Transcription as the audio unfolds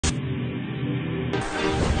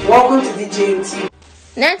Welcome to the JMT.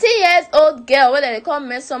 90-year-old girl wey they call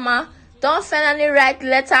Mmesoma don finally write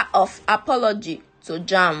letter of apology to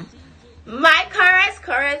jamb. My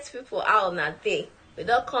correct people, how una dey? We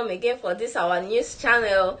don come again for this our news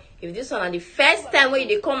channel. If this one is the first time when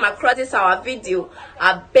you come across this our video,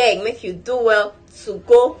 I beg make you do well to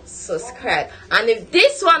go subscribe. And if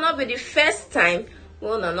this one not be the first time, we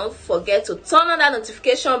will not forget to turn on that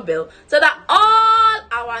notification bell so that all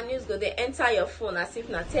our news go dey enter your phone as if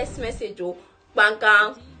na text message o. Bang.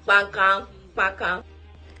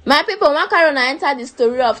 My people, one carry una enter the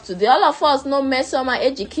story of today. All of us know Mmesoma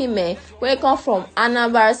Ejikeme, wey come from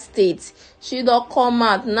Anambra State. She don come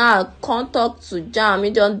out now, come talk to jamb. He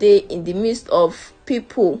don dey in the midst of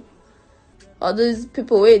people, all those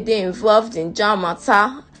people wey dey involved in jamb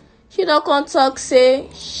matter. She don come talk say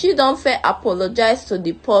she don fair apologize to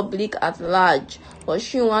the public at large, but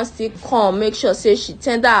she wan still come make sure say she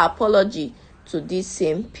tender apology to these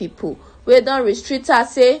same people wey don restrict her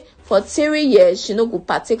say for 3 years she no go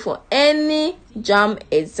partake for any jamb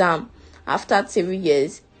exam. After 3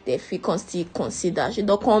 years they fit still consider. She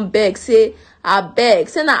don come beg say abeg,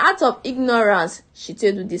 say na out of ignorance she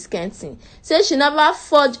take do this kind thing. Say she never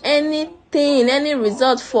forge anything, any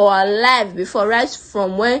result for her life before, right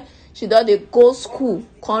from when she don dey go school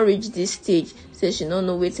come reach this stage. Say she no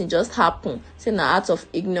know wetin just happen. Say na out of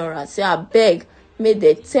ignorance. Say abeg make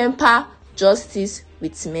dey temper justice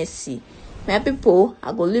with mercy. My people,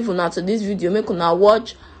 I go leave una to this video, make una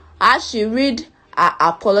watch as she read her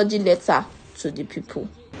apology letter to the people.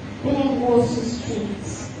 How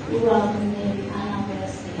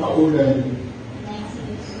old are you? 19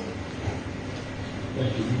 years old.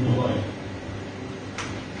 Thank you.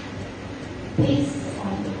 Based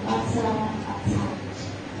on the matter at hand,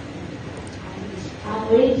 I've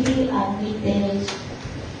already admitted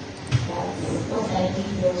that what I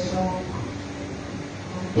did was wrong.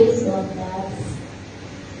 And based on that,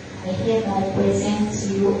 I hereby present to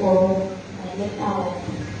you all my letter of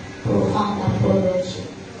profound apology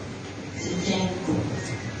to jamb.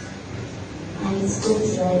 And it's good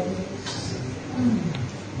like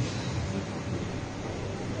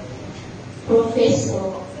Professor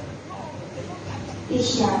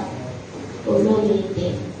Isha Ololede,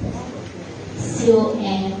 COM,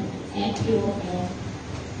 MPOM,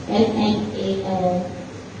 LMAL,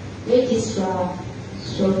 Registrar,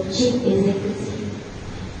 Chief Executive,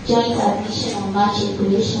 Joint Admission and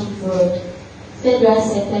Matriculation Board, Federal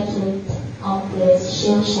Secretary, Complex,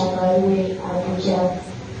 Shell Shagari, Abuja.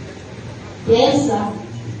 Dear sir,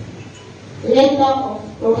 letter of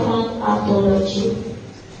profound apology.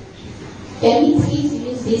 Permit me to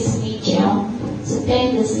use this medium to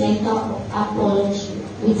pen this letter of apology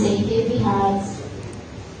with a heavy heart.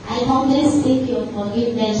 I humbly seek your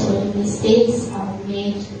forgiveness for the mistakes I've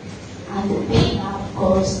made and the pain I've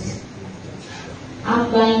caused.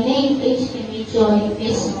 I'm by name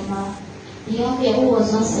Mmesoma, the young girl who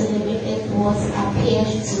was not celebrated for what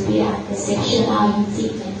appeared to be an exceptionality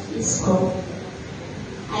in this school.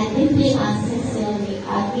 I deeply and sincerely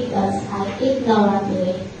admit that I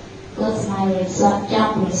ignorantly got my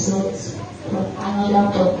jamb results from another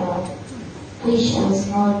portal, which was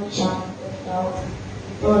not jamb portal,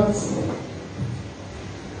 but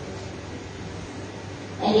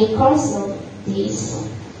in the course of this,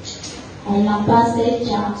 I lambasted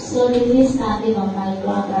jamb, solidly standing on my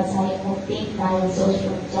ground as I obtained my results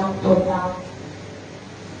from jamb portal.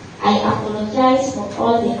 I apologize for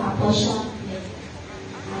all the apportionment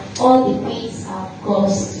and all the pains I've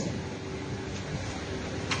caused.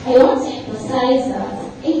 I want to emphasize that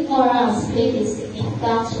ignorance played a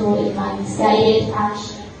significant role in my misguided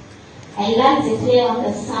action. I lacked a clear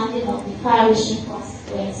understanding of the far-reaching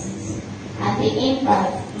consequences and the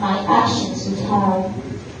impact my actions would have.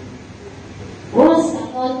 Words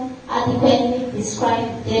cannot adequately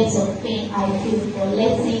describe the depths of pain I feel for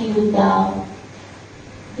letting you down.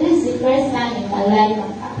 This is the first time in my life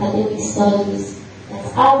and academic studies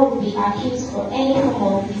that I will be accused for any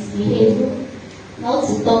form of misbehavior, not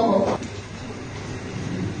to talk of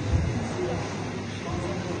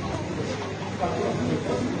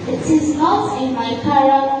it is not in my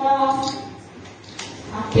character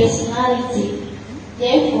and personality.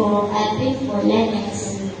 Therefore, I think for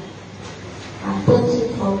leniency and total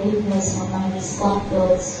forgiveness for my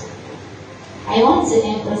misconduct. I want to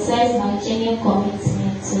emphasize my genuine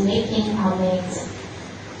commitment to making amends.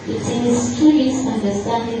 It is through this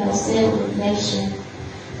understanding of self-reflection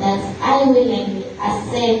that I willingly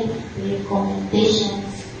accept the recommendations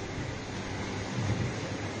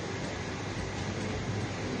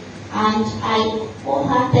and I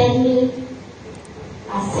wholeheartedly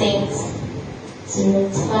accept to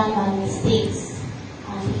rectify my mistakes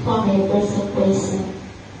and become a better person.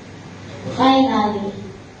 Finally,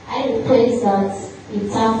 I request that you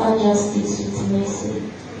tamper justice with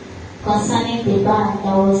mercy concerning the ban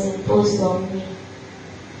that was imposed on me.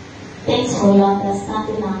 Thanks for your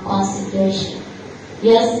understanding and consideration.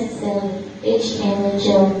 Yours sincerely,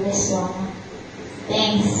 Mmesoma.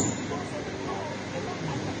 Thanks.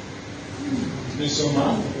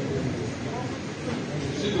 Mmesoma,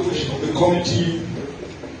 is it the wish of the committee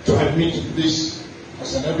to admit this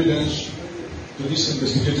as an evidence to this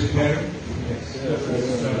investigative hearing? Yes.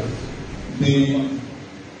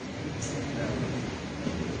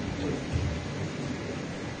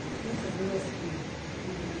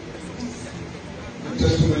 The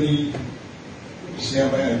testimony is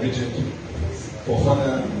hereby admitted for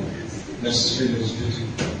further necessary legislative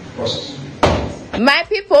process. My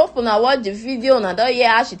people, una watch the video, una don hear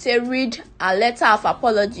how she say read a letter of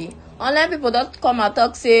apology. Online people don't come and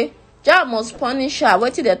talk say jamb must punish her.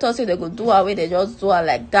 Wetin they thought say they go do her wey they just do her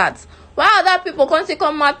like that. While other people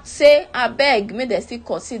come out say abeg make they still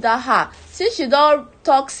consider her. Since she don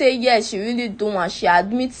talk say yes, she really do and she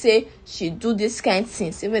admit say she do this kind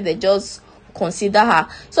thing. Say wey they just consider her.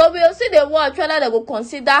 So we will see the watch whether they go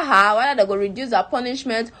consider her, whether they go reduce her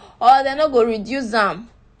punishment or they no go reduce them.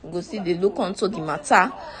 We go see the look onto the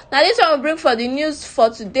matter. Now this one we bring for the news for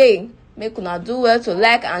today. Make una do well to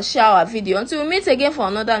like and share our video. Until we meet again for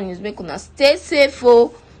another news, make una stay safe.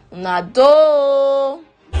 Una do.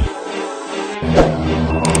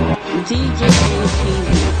 DJ